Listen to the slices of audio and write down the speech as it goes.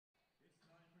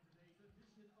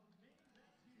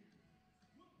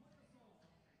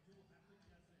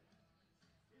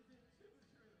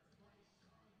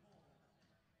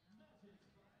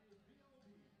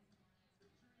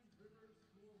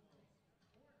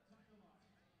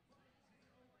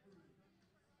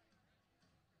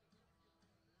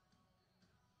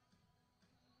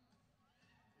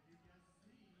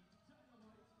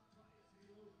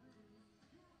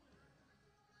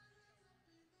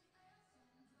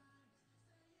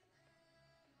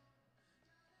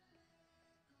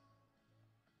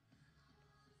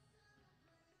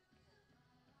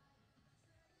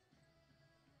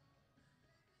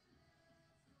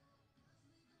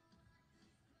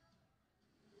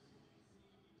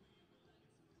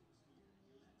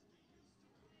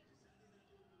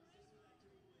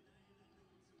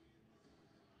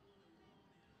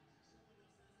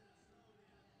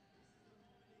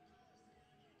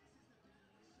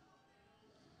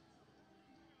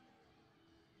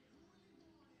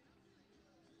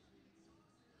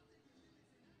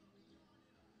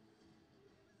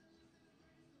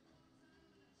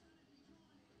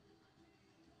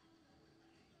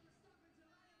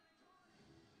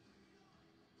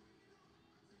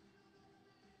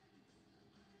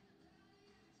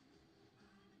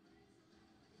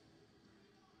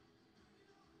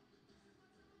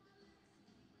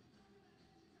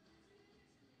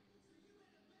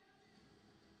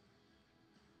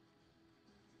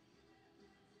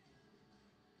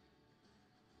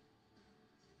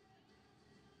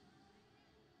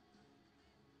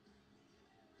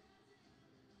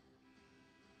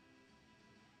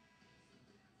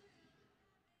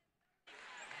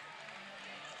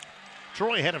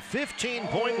Troy had a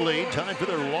 15-point lead, tied for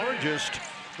their largest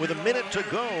with a minute to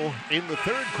go in the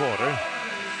third quarter.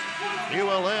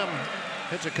 ULM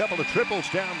hits a couple of triples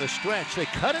down the stretch. They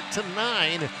cut it to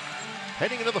 9,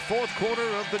 heading into the fourth quarter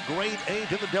of the Grade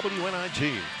 8 of the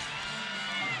WNIT.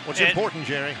 What's important,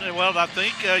 Jerry? Well, I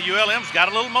think ULM's got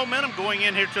a little momentum going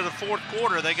in here to the fourth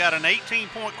quarter. They got an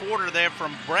 18-point quarter there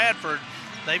from Bradford.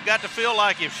 They've got to feel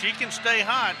like if she can stay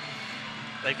hot,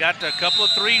 they've got a couple of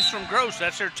threes from Gross.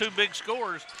 That's their two big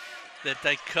scores. That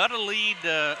they cut a lead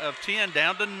of 10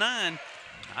 down to 9.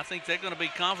 I think they're going to be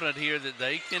confident here that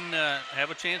they can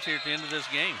have a chance here at the end of this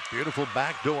game. Beautiful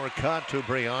backdoor cut to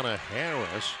Brianna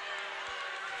Harris.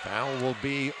 Foul will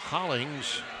be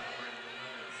Hollings.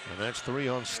 And that's 3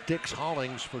 on Sticks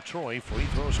Hollings for Troy. Free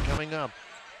throws coming up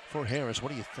for Harris.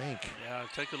 What do you think? Yeah,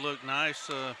 take a look. Nice.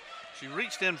 She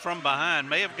reached in from behind.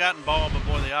 May have gotten ball, but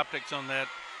boy, the optics on that,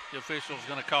 the official's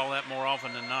going to call that more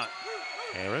often than not.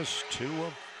 Harris,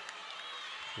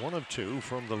 1 of 2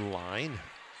 from the line.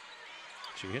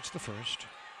 She hits the first.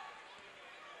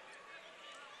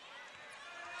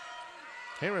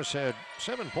 Harris had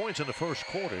 7 points in the first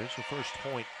quarter. It's her first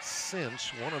point since,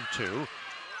 1 of 2.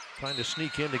 Trying to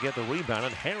sneak in to get the rebound,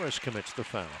 and Harris commits the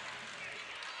foul.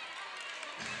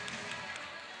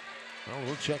 Well,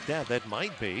 we'll check that. That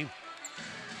might be.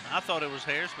 I thought it was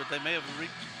Harris, but they may have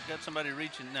got somebody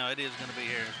reaching. No, it is going to be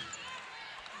Harris.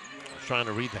 Trying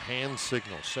to read the hand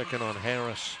signal. Second on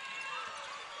Harris.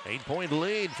 8-point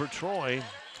lead for Troy.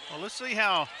 Well, let's see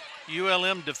how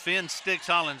ULM defends Sticks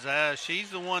Hollins.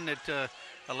 She's the one that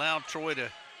allowed Troy to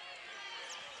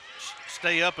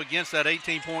stay up against that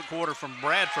 18-point quarter from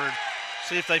Bradford.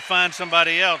 See if they find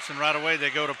somebody else, and right away they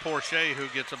go to Porche, who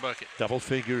gets a bucket. Double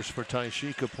figures for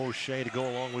Taishika Porche to go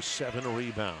along with 7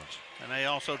 rebounds. And they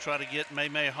also try to get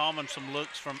May Hallman some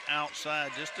looks from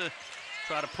outside just to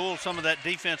try to pull some of that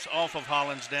defense off of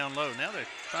Hollins down low. Now they're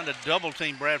trying to double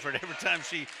team Bradford every time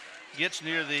she gets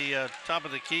near the top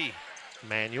of the key.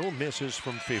 Manuel misses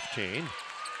from 15.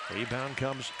 Rebound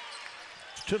comes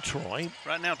to Troy.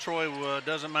 Right now Troy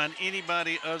doesn't mind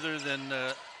anybody other than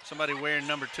somebody wearing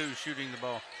number 2 shooting the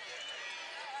ball.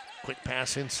 Quick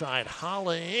pass inside.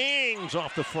 Hollings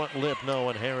off the front lip. No,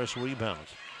 and Harris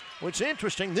rebounds. What's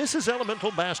interesting, this is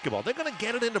elemental basketball. They're going to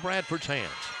get it into Bradford's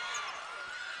hands.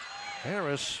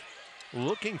 Harris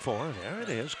looking for it. There it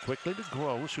is. Quickly to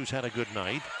Gross, who's had a good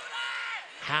night.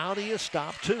 How do you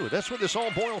stop 2? That's what this all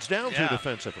boils down to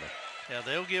defensively. Yeah,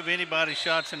 they'll give anybody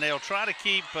shots, and they'll try to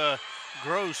keep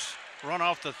Gross run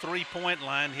off the three-point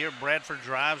line. Here Bradford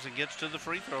drives and gets to the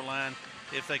free throw line.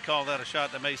 If they call that a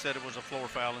shot, they may said it was a floor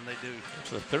foul, and they do.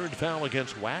 It's the 3rd foul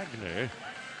against Wagner.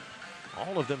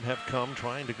 All of them have come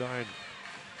trying to guard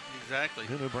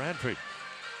New Bradford.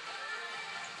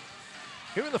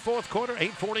 Here in the fourth quarter,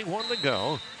 8:41 to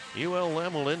go.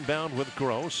 ULM will inbound with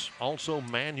Gross. Also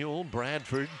Manuel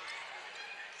Bradford,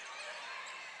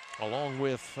 along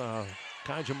with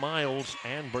Kaija Miles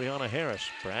and Brianna Harris.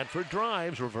 Bradford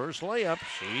drives, reverse layup.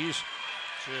 She's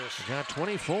just got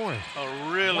 24.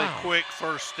 A really quick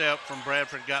first step from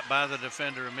Bradford. Got by the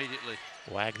defender immediately.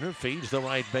 Wagner feeds the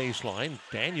right baseline.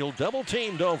 Daniel double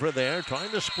teamed over there, trying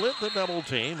to split the double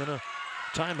team, and a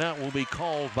timeout will be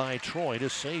called by Troy to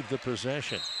save the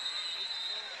possession.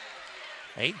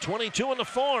 8:22 in the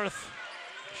fourth.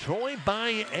 Troy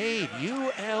by 8.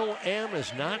 ULM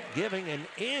is not giving an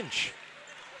inch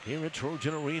here at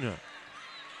Trojan Arena.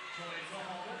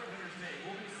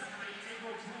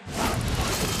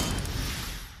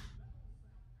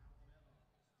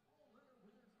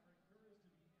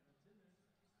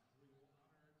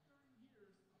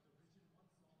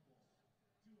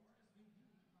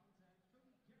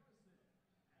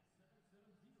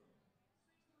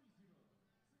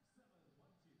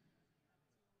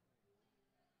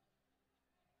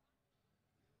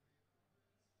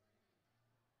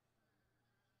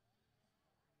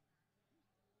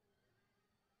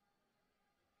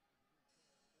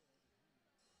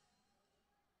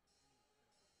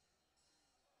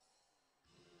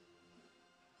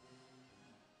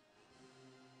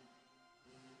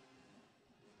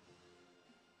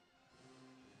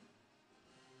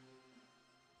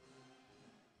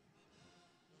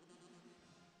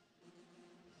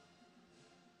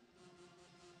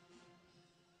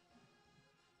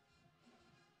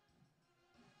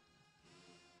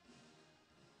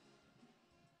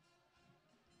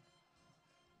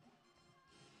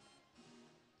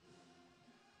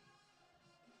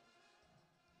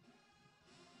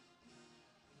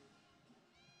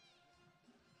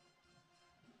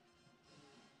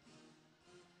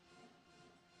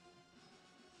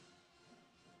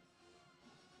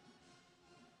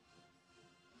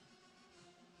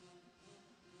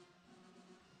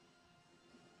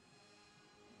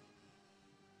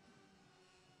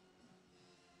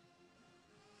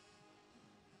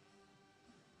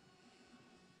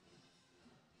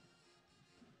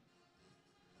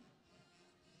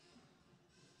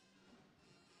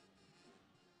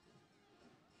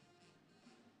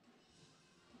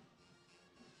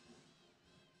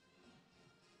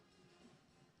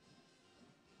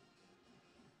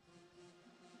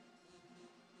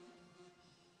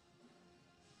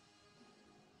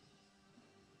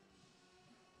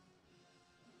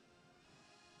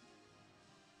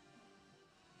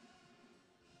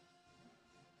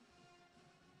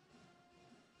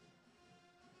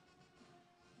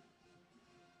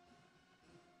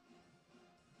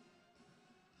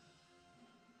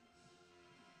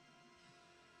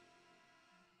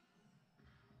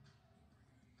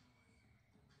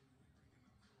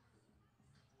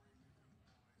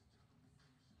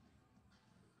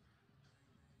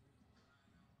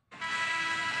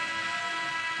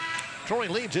 Troy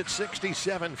leads at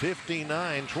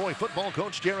 67-59. Troy football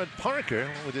coach Jared Parker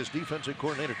with his defensive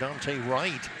coordinator Dante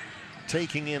Wright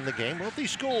taking in the game. Both these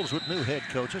schools with new head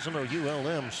coaches. I know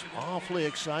ULM's awfully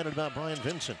excited about Brian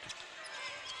Vincent.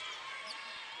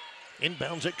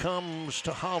 Inbounds it comes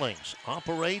to Hollings.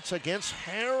 Operates against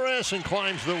Harris and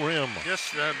climbs the rim.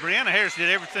 Just Brianna Harris did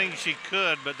everything she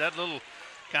could, but that little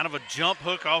kind of a jump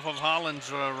hook off of Hollins'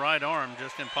 right arm,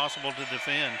 just impossible to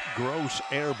defend. Gross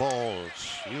air balls.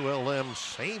 ULM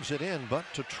saves it in, but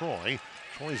to Troy.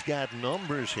 Troy's got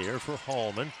numbers here for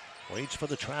Hallman. Waits for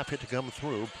the traffic to come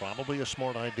through. Probably a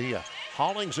smart idea.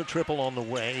 Hollings a triple on the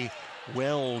way.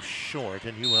 Well short,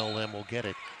 and ULM will get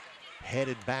it.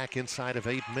 Headed back inside of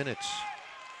 8 minutes.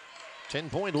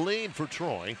 10-point lead for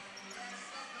Troy.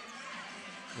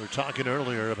 We were talking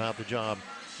earlier about the job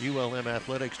ULM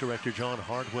Athletics Director John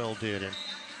Hardwell did, and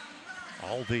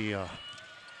all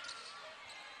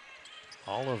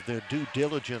of their due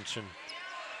diligence in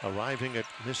arriving at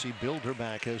Missy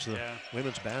Bilderback as the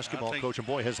women's basketball coach, and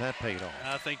boy, has that paid off.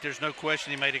 I think there's no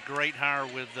question he made a great hire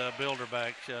with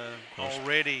Bilderback,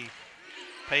 already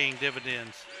paying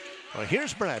dividends. Well,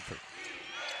 here's Bradford.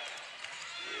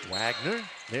 Wagner,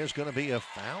 there's going to be a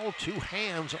foul, 2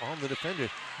 hands on the defender.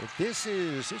 If this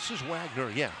is Wagner,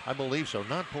 yeah, I believe so,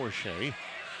 not Porcher. Yeah.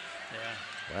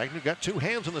 Wagner got 2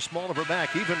 hands on the small of her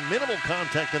back. Even minimal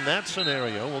contact in that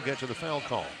scenario will get to the foul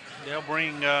call. They'll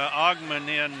bring Ogman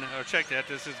in. Check that.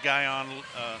 This is Guyon,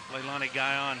 Leilani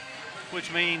Guyon,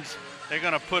 which means they're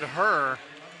going to put her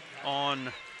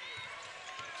on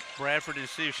Bradford and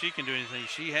see if she can do anything.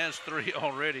 She has 3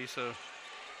 already, so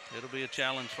it'll be a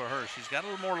challenge for her. She's got a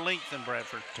little more length than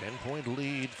Bradford. 10-point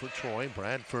lead for Troy.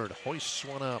 Bradford hoists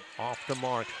one up off the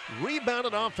mark.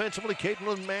 Rebounded offensively,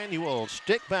 Caitlin Manuel.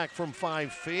 Stick back from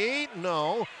 5 feet.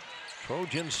 No.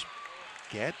 Trojans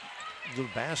get the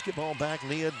basketball back.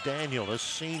 Nia Daniel, a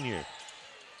senior.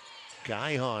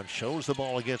 Guyon shows the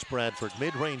ball against Bradford.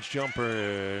 Mid-range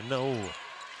jumper, no.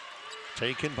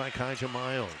 Taken by Kaija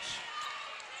Miles.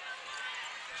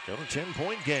 Still a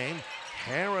 10-point game.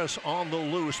 Harris on the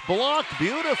loose. Blocked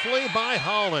beautifully by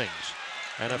Hollings.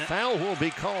 And a foul will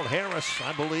be called. Harris,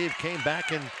 I believe, came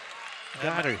back and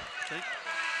got her.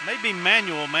 Maybe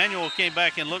Manuel. Manuel came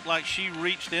back and looked like she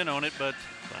reached in on it, but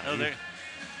no,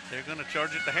 they're going to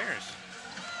charge it to Harris.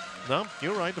 No,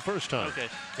 you're right the first time. Okay.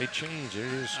 They changed. It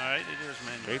is. All right, it is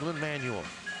Manuel. Caitlin Manuel.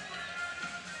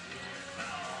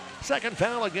 Second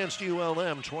foul against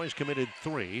ULM. Troy's committed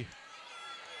 3.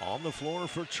 On the floor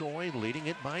for Troy, leading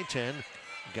it by 10.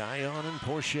 Guyon and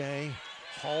Porcher,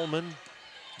 Hallman,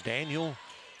 Daniel,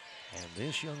 and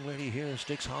this young lady here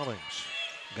sticks Hollings.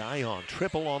 Guyon,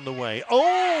 triple on the way.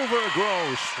 Over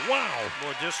Gross. Wow.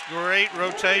 Boy, just great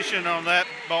rotation on that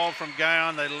ball from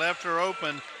Guyon. They left her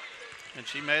open, and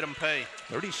she made them pay.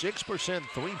 36%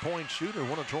 three-point shooter,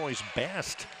 one of Troy's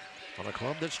best on a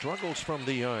club that struggles from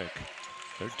the arc.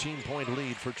 13-point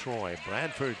lead for Troy.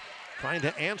 Bradford trying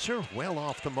to answer, well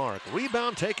off the mark.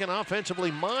 Rebound taken offensively,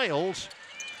 Miles.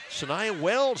 Sanaya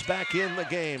Wells back in the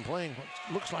game, playing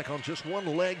what looks like on just one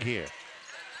leg here.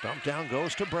 Dump down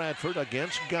goes to Bradford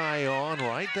against Guyon,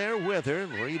 right there with her.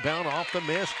 Rebound off the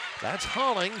miss. That's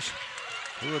Hollings,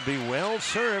 who would be well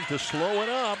served to slow it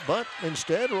up, but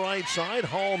instead right side,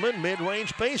 Hallman,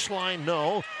 mid-range baseline,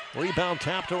 no. Rebound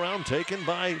tapped around, taken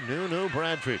by Nunu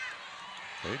Bradford.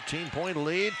 13-point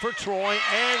lead for Troy,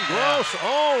 and Gross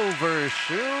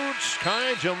overshoots.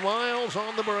 Kaija Miles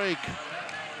on the break.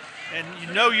 And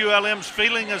you know ULM's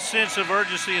feeling a sense of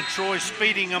urgency, and Troy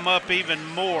speeding them up even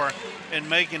more and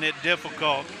making it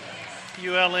difficult.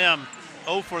 ULM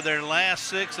 0 for their last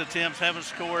 6 attempts, haven't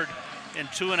scored in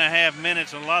 2.5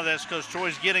 minutes, and a lot of that's because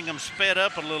Troy's getting them sped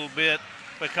up a little bit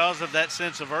because of that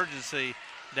sense of urgency.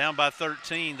 Down by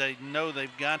 13, they know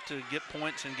they've got to get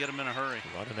points and get them in a hurry.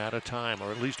 Running out of time,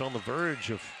 or at least on the verge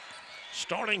of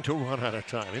starting to run out of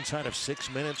time. Inside of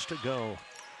 6 minutes to go.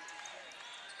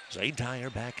 Zay Dyer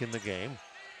back in the game.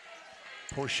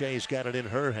 Porcher's got it in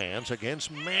her hands against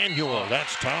Manuel.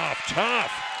 That's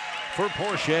tough for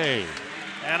Porcher.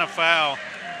 And a foul.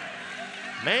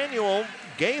 Manuel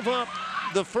gave up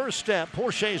the first step.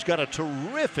 Porcher's got a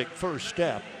terrific first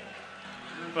step.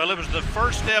 Well, it was the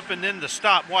first step and then the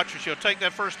stop. Watch her. She'll take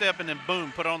that first step and then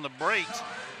boom, put on the brakes.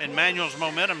 And Manuel's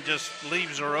momentum just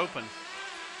leaves her open.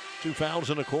 2 fouls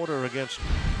in a quarter against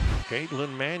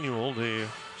Caitlin Manuel, the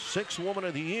 6th Woman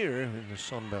of the Year in the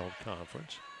Sun Belt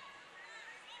Conference.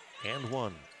 And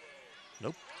 1.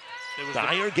 Nope.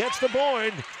 Dyer gets the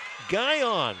board.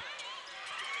 Guyon.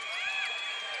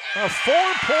 A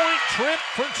 4-point trip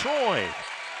for Troy.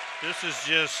 This is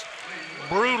just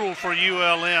brutal for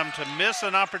ULM to miss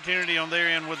an opportunity on their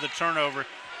end with the turnover.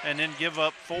 and then give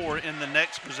up 4 in the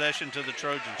next possession to the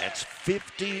Trojans. That's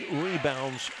 50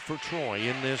 rebounds for Troy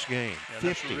in this game. Yeah,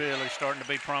 50. That's really starting to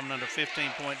be prominent, a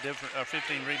 15-point difference, a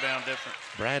 15-rebound difference.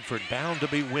 Bradford bound to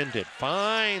be winded.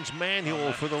 Finds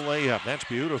Manuel for the layup. That's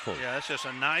beautiful. Yeah, that's just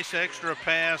a nice extra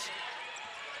pass.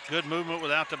 Good movement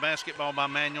without the basketball by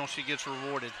Manuel. She gets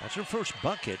rewarded. That's her first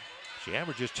bucket. She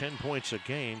averages 10 points a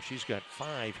game. She's got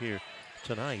 5 here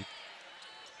tonight.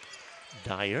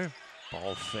 Dyer,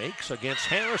 ball fakes against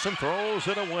Harris and throws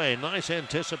it away. Nice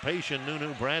anticipation,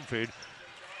 Nunu Bradford.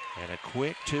 And a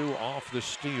quick 2 off the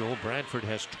steal. Bradford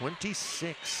has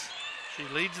 26. She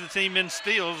leads the team in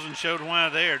steals and showed why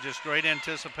there. Just great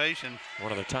anticipation.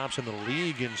 One of the tops in the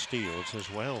league in steals as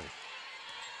well.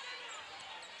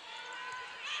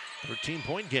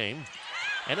 13-point game.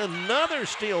 And another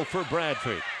steal for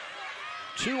Bradford.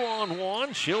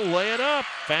 2-on-1. She'll lay it up.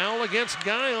 Foul against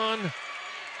Guyon.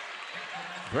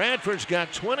 Bradford's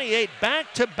got 28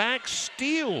 back-to-back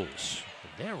steals.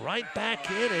 They're right back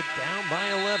in it, down by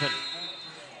 11.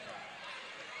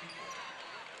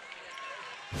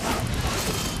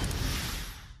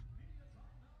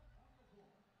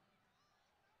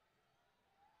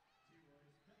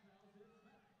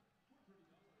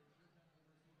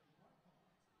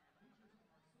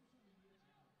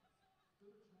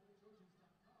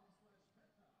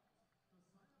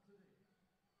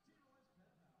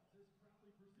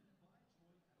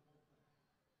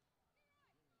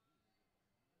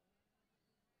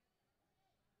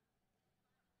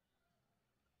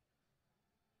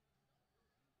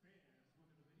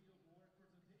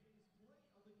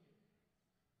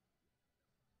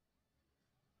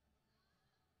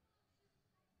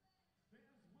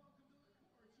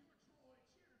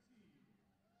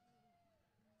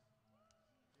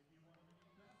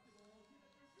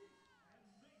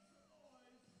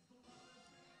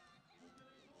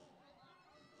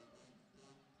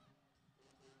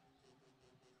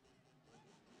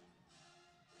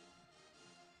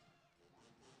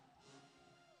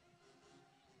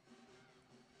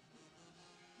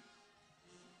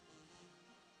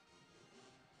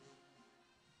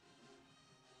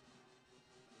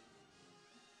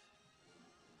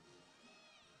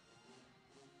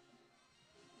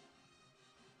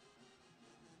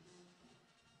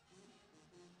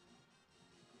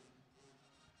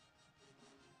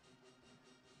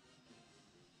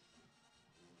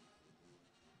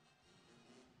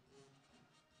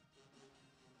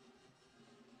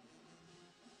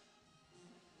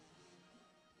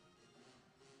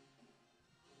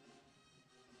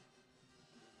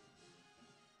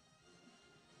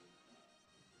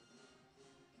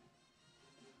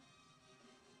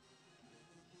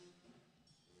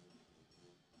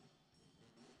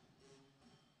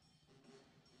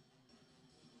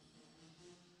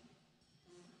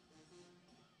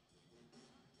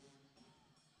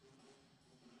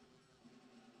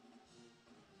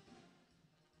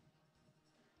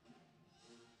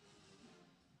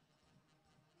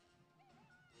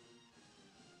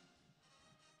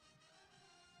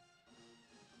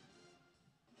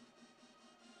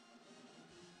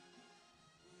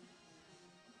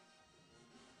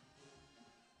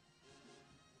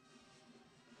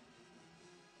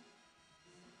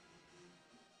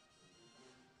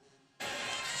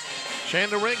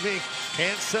 Shanda Rigby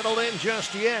can't settle in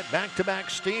just yet. Back-to-back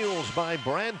steals by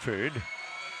Bradford.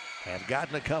 Have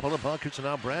gotten a couple of buckets, and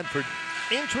now Bradford.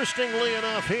 Interestingly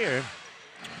enough here,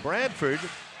 Bradford,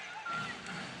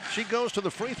 she goes to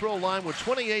the free throw line with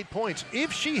 28 points.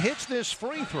 If she hits this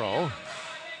free throw,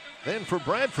 then for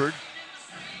Bradford,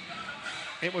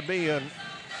 it would be an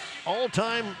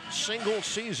all-time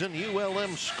single-season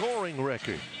ULM scoring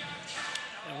record.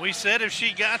 And we said if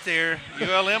she got there,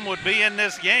 ULM would be in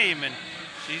this game, and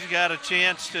she's got a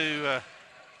chance to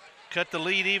cut the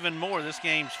lead even more. This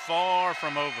game's far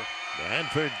from over.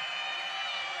 Bradford,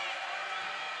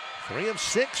 3 of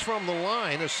 6 from the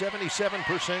line, a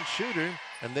 77% shooter,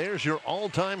 and there's your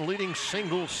all-time leading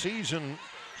single-season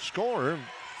scorer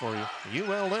for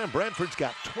ULM. Bradford's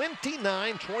got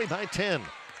 29, Troy by 10.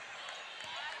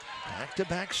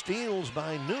 Back-to-back steals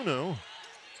by Nuno.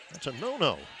 That's a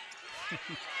no-no.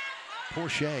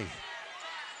 Porcher.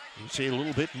 You see a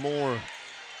little bit more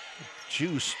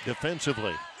juice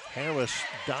defensively. Harris,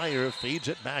 Dyer feeds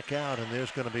it back out, and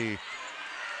there's going to be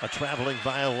a traveling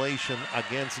violation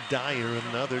against Dyer,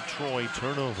 another Troy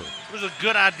turnover. It was a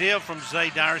good idea from Zay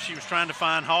Dyer. She was trying to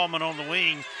find Hallman on the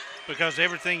wing because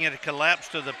everything had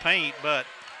collapsed to the paint, but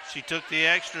she took the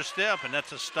extra step, and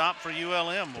that's a stop for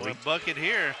ULM. Well, a bucket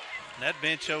here And that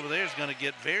bench over there is going to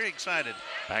get very excited.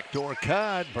 Backdoor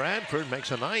cut. Bradford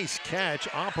makes a nice catch,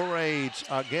 operates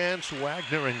against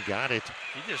Wagner and got it.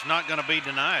 He's just not going to be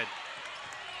denied.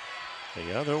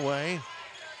 The other way,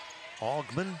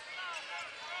 Augman.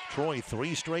 Troy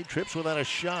 3 straight trips without a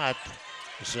shot.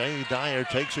 Zay Dyer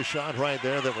takes a shot right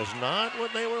there that was not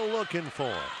what they were looking for.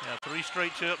 Yeah, 3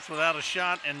 straight trips without a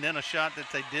shot, and then a shot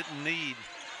that they didn't need.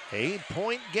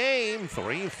 8-point game,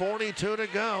 3:42 to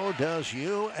go. Does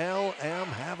ULM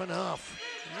have enough?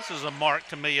 And this is a mark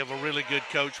to me of a really good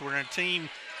coach where a team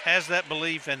has that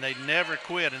belief and they never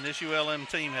quit, and this ULM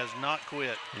team has not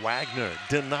quit. Wagner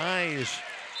denies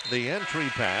the entry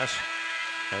pass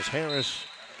as Harris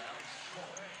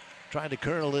tried to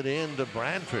curl it into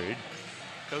Bradford.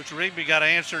 Coach Rigby got to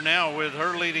answer now with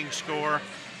her leading scorer.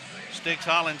 Sticks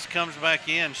Hollins comes back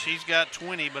in. She's got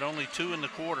 20, but only 2 in the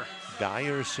quarter.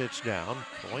 Dyer sits down.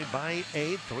 Troy by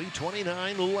 8,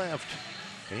 3:29 left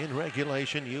in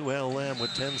regulation. ULM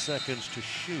with 10 seconds to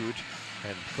shoot,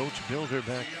 and Coach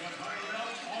Bilderbeck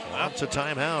wants a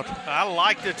timeout. I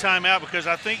like the timeout because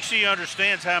I think she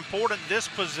understands how important this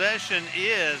possession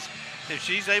is. If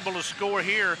she's able to score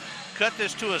here, cut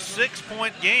this to a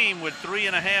 6-point game with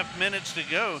 3.5 minutes to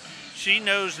go, she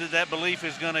knows that that belief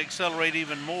is going to accelerate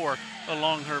even more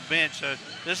along her bench. So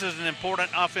this is an important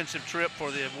offensive trip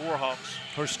for the Warhawks.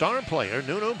 Her star player,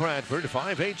 Nuno Bradford,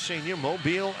 5'8" senior,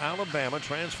 Mobile, Alabama,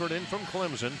 transferred in from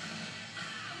Clemson,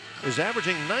 is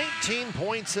averaging 19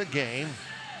 points a game.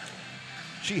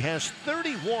 She has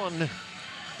 31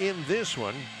 in this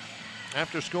one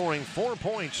after scoring 4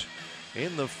 points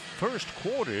in the first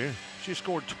quarter. She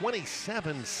scored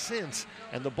 27 since,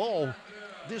 and the ball,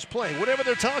 this play, whatever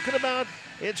they're talking about,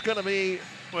 it's going to be,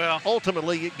 well,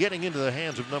 ultimately getting into the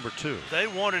hands of number 2. They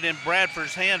want it in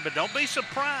Bradford's hand, but don't be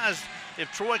surprised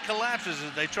if Troy collapses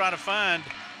as they try to find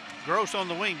Gross on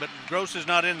the wing, but Gross is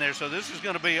not in there, so this is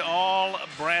going to be all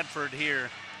Bradford here.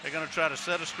 They're going to try to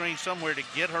set a screen somewhere to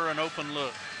get her an open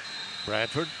look.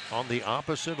 Bradford on the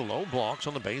opposite, low blocks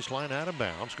on the baseline, out of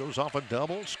bounds, goes off a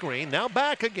double screen, now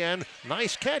back again,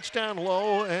 nice catch down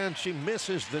low, and she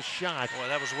misses the shot. Boy,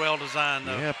 that was well designed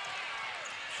though. Yep,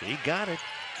 she got it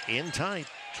in tight.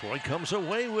 Troy comes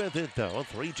away with it though,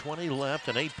 3:20 left,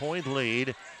 an 8-point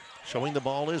lead. Showing the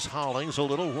ball is Hollings, a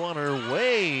little runner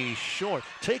way short,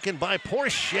 taken by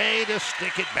Porcher to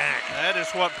stick it back. That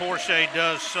is what Porcher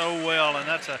does so well, and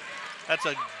that's a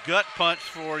gut punch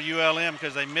for ULM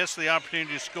because they missed the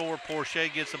opportunity to score. Porcher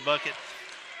gets a bucket,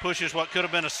 pushes what could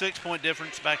have been a 6-point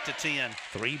difference back to 10.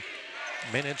 3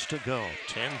 minutes to go,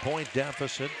 10-point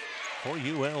deficit for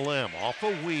ULM. Off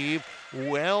a weave,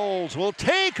 Wells will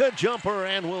take a jumper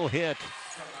and will hit.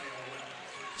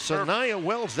 Sanaya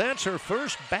Wells, that's her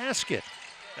first basket.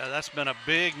 Yeah, that's been a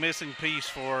big missing piece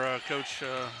for Coach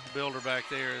Builder back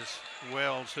there is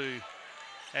Wells, who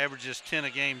averages 10 a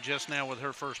game just now with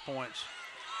her first points.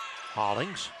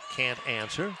 Hollings can't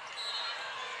answer.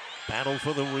 Battle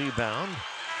for the rebound.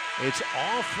 It's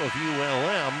off of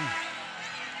ULM.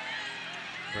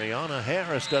 Brianna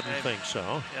Harris doesn't think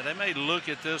so. Yeah, they may look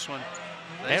at this one.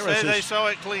 They say they saw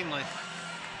it cleanly.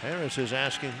 Harris is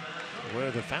asking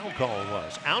where the foul call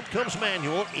was. Out comes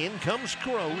Manuel, in comes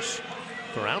Gross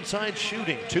for outside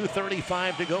shooting.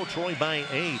 2:35 to go, Troy by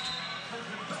 8.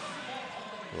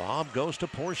 Lob goes to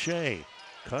Porcher.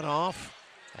 Cut off,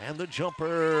 and the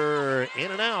jumper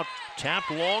in and out. Tapped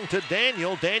long to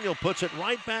Daniel. Daniel puts it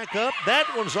right back up. That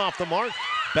one's off the mark.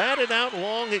 Batted out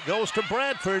long, it goes to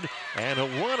Bradford. And a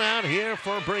one out here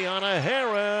for Brianna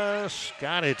Harris.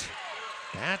 Got it.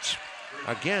 That's,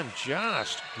 again,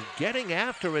 just getting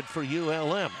after it for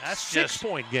ULM. That's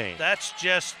 6-point game. That's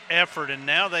just effort, and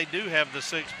now they do have the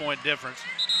 6-point difference.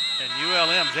 And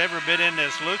ULM's every bit in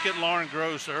this. Look at Lauren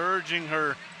Gross urging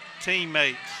her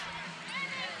teammates.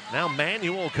 Now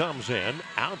Manuel comes in.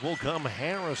 Out will come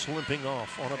Harris limping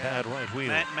off on a bad right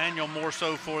wheel. Manuel more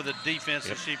so for the defense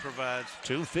that she provides.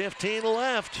 2:15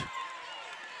 left.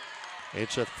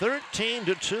 It's a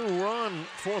 13-2 run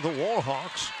for the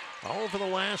Warhawks over the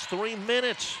last 3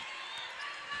 minutes.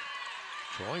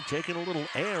 Troy taking a little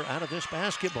air out of this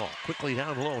basketball. Quickly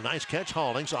down low. Nice catch.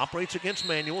 Hollings operates against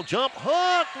Manuel. Jump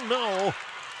hook. No.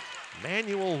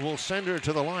 Manuel will send her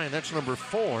to the line. That's number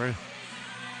 4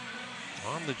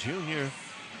 on the junior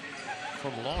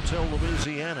from Lawtell,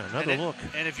 Louisiana. Another look.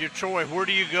 And if you're Troy, where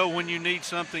do you go when you need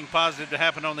something positive to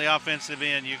happen on the offensive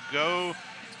end? You go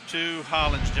to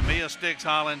Hollins. Jamia Sticks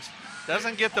Hollins.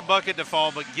 Doesn't get the bucket to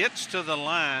fall, but gets to the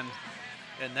line.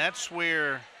 And that's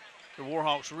where the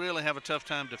Warhawks really have a tough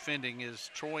time defending, is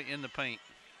Troy in the paint.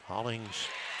 Hollings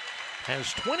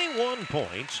has 21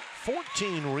 points,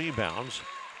 14 rebounds,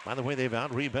 By the way, they've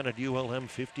out-rebounded ULM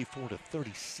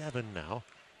 54-37 now.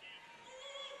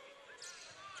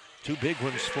 2 big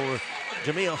ones for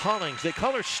Jamia Hollings. They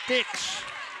call her Sticks.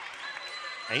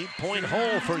 8-point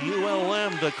hole for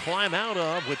ULM to climb out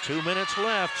of with 2 minutes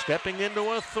left. Stepping into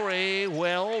a 3.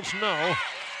 Wells, no.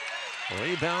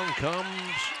 Rebound comes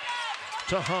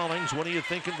to Hollings. What are you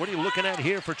thinking? What are you looking at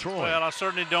here for Troy? Well, I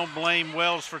certainly don't blame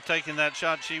Wells for taking that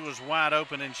shot. She was wide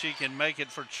open, and she can make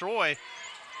it for Troy.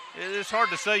 It's hard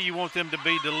to say you want them to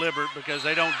be deliberate because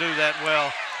they don't do that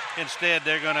well. Instead,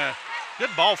 they're going to – good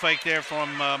ball fake there from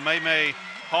May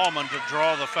Hallman to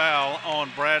draw the foul on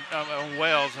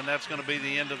Wells, and that's going to be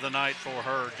the end of the night for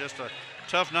her. Just a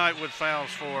tough night with fouls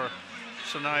for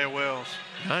Sanaya Wells.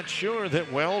 Not sure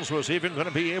that Wells was even going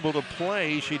to be able to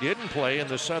play. She didn't play in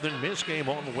the Southern Miss game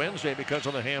on Wednesday because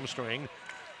of the hamstring.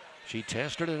 She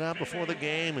tested it out before the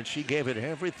game, and she gave it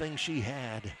everything she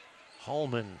had.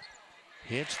 Hallman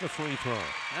hits the free throw.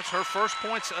 That's her first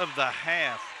points of the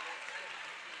half.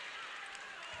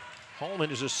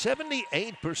 Hallman is a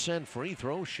 78% free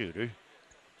throw shooter.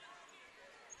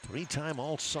 3-time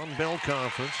All-Sun Belt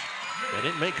Conference. And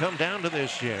it may come down to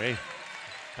this, Jerry.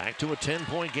 Back to a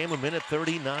 10-point game,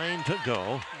 1:39 to go.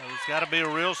 Well, it's got to be a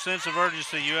real sense of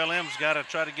urgency. ULM's got to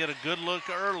try to get a good look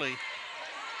early.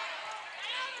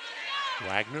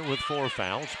 Wagner with 4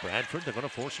 fouls. Bradford, they're going to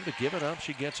force him to give it up.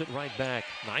 She gets it right back.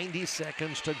 90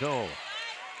 seconds to go.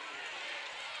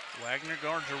 Wagner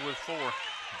guards her with 4.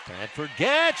 Bradford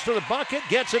gets to the bucket,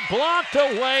 gets it blocked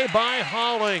away by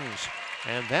Hollings.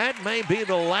 And that may be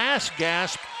the last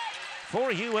gasp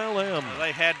for ULM. Well,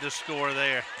 they had to score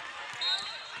there.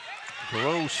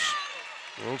 Gross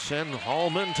will send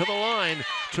Hallman to the line.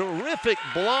 Terrific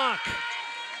block.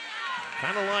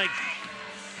 Kind of like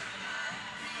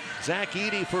Zach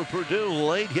Edey for Purdue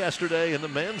late yesterday in the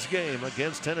men's game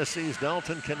against Tennessee's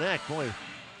Dalton Connect. Boy,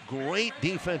 great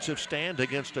defensive stand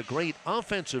against a great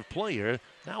offensive player.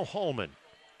 Now Hallman.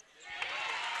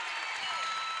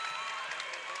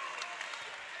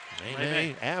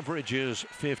 May averages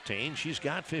 15. She's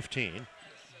got 15.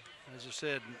 As I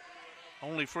said,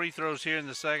 only free throws here in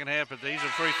the second half, but these are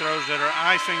free throws that are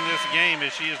icing this game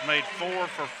as she has made 4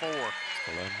 for 4.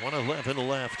 1:11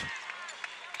 left.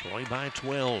 Troy by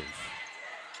 12.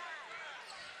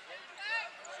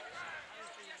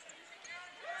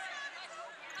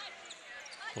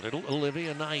 Little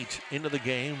Olivia Knight into the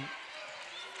game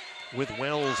with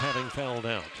Wells having fouled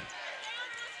out.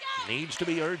 Needs to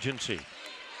be urgency.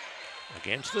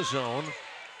 Against the zone.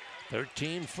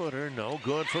 13-footer, no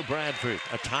good for Bradford.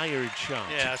 A tired shot.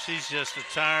 Yeah, she's just a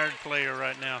tired player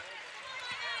right now.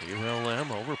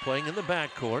 ULM overplaying in the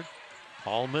backcourt.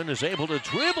 Hallman is able to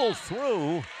dribble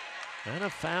through. And a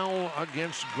foul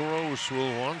against Gross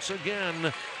will once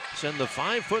again send the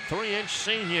 5'3"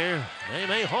 senior,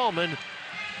 May Hallman,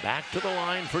 back to the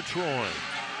line for Troy.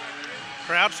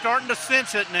 Crowd starting to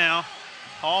sense it now.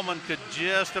 Hallman could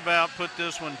just about put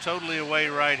this one totally away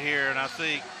right here, and I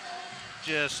think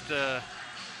just going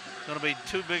to be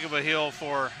too big of a hill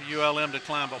for ULM to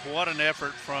climb. But what an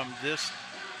effort from this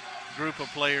group of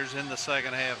players in the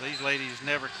second half. These ladies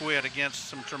never quit against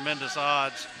some tremendous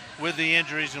odds with the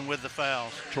injuries and with the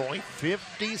fouls. Troy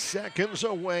 50 seconds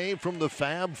away from the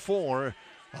Fab Four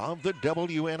of the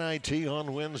WNIT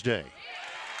on Wednesday.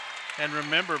 And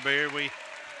remember, Barry,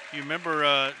 you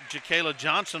remember Jakayla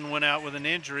Johnson went out with an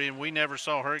injury, and we never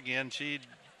saw her again. She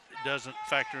doesn't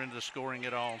factor into the scoring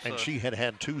at all. And she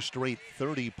had 2 straight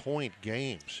 30-point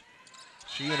games.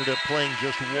 She ended up playing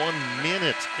just 1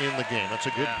 minute in the game. That's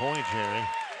a good point, Jerry.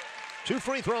 2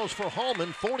 free throws for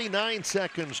Hallman, 49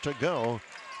 seconds to go.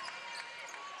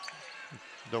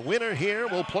 The winner here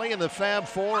will play in the Fab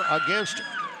Four against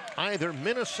either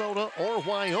Minnesota or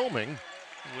Wyoming.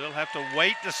 We'll have to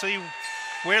wait to see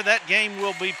where that game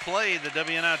will be played. The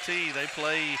WNIT, they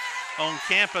play on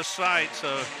campus site,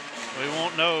 so we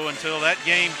won't know until that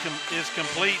game is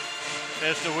complete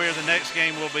as to where the next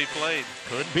game will be played.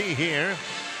 Could be here,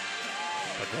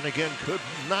 but then again could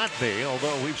not be,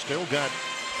 although we've still got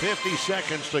 50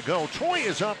 seconds to go. Troy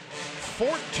is up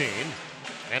 14,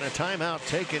 and a timeout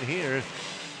taken here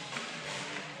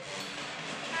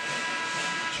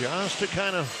just to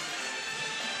kind of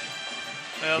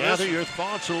gather your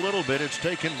thoughts a little bit. It's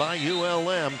taken by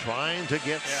ULM trying to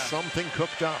get something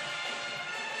cooked up.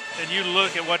 And you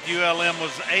look at what ULM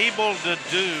was able to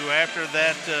do after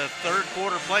that third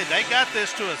quarter play. They got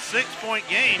this to a 6-point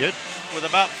game with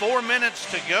about 4 minutes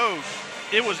to go.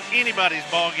 It was anybody's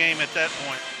ball game at that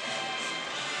point.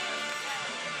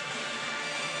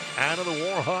 Out of the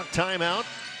Warhawk timeout.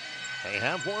 They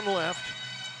have one left.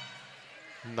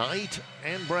 Knight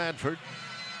and Bradford.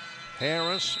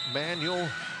 Harris, Manuel,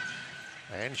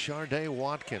 And Sharday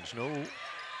Watkins. No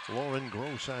Lauren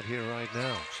Gross out here right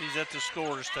now. She's at the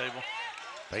scorer's table.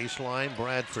 Baseline,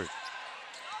 Bradford.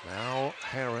 Now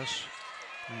Harris.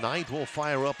 Knight will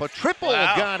fire up a triple.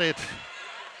 Wow. Got it.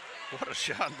 What a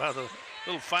shot by the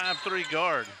little 5'3"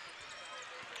 guard.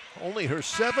 Only her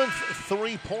 7th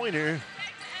three-pointer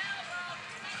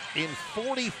in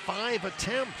 45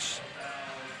 attempts.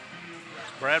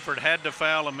 Bradford had to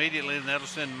foul immediately, and that'll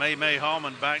send May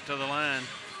Hallman back to the line.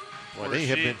 Well,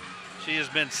 She has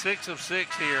been 6 of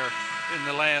 6 here in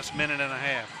the last minute and a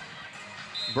half.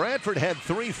 Bradford had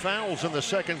 3 fouls in the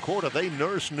second quarter. They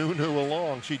nursed Nunu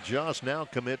along. She just now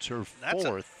commits her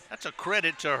 4th. That's a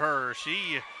credit to her.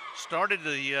 She started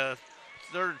the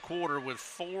third quarter with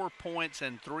 4 points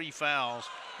and 3 fouls,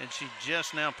 and she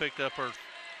just now picked up her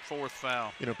 4th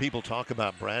foul. You know, people talk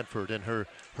about Bradford and her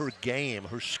game,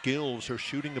 her skills, her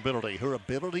shooting ability, her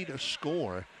ability to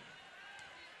score.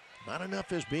 Not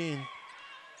enough is being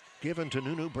given to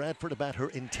Nunu Bradford about her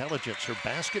intelligence, her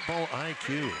basketball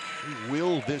IQ. She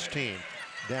willed this team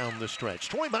down the stretch.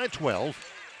 Troy by 12.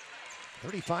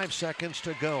 35 seconds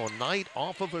to go. Knight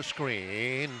off of a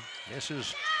screen.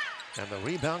 Misses, and the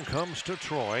rebound comes to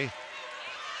Troy.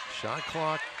 Shot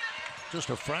clock,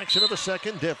 just a fraction of a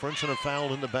second difference, and a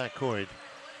foul in the backcourt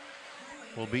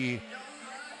will be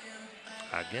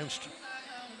against,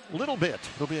 little bit,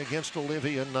 it'll be against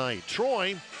Olivia Knight.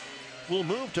 Troy will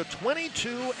move to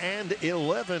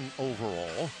 22-11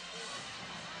 overall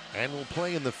and will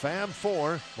play in the Fab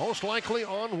Four, most likely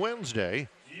on Wednesday,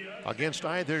 against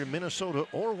either Minnesota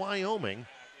or Wyoming.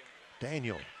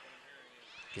 Daniel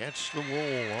gets the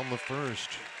roll on the first.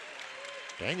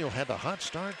 Daniel had the hot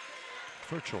start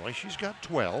for Troy. She's got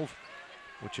 12,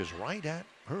 which is right at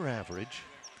her average.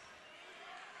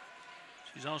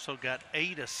 She's also got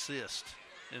 8 assists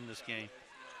in this game.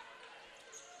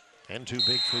 And 2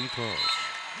 big free throws.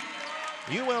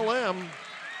 ULM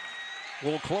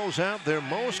will close out their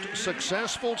most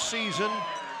successful season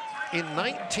in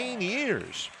 19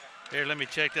 years. Here, let me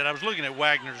check that. I was looking at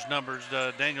Wagner's numbers.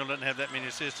 Daniel doesn't have that many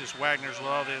assists. It's Wagner's with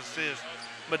all the assists.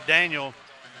 But Daniel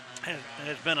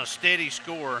has been a steady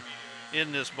scorer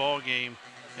in this ball game,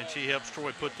 and she helps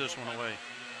Troy put this one away.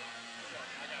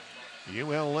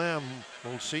 ULM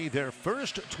will see their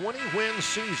first 20-win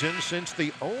season since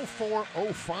the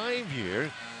 04-05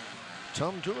 year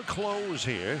come to a close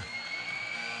here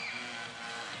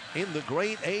in the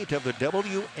grade 8 of the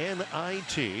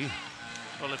WNIT.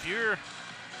 Well, if you're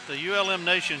the ULM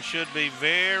Nation, should be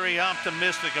very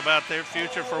optimistic about their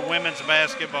future for women's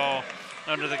basketball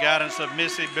under the guidance of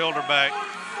Missy Bilderback.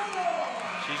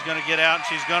 She's going to get out and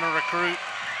she's going to recruit.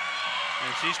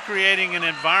 And she's creating an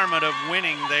environment of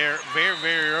winning there very,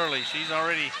 very early. She's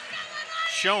already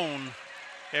shown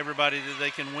everybody that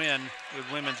they can win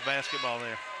with women's basketball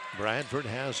there. Bradford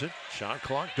has it. Shot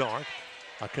clock dark.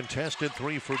 A contested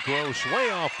 3 for Gross, way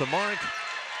off the mark.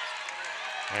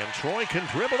 And Troy can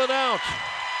dribble it out.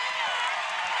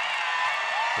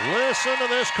 Listen to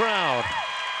this crowd.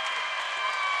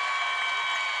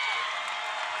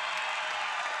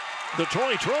 The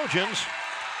Troy Trojans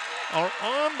are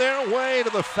on their way to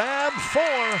the Fab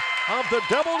Four of the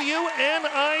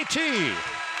WNIT.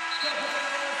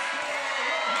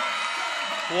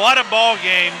 What a ball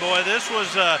game, boy. This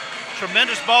was a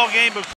tremendous ball game.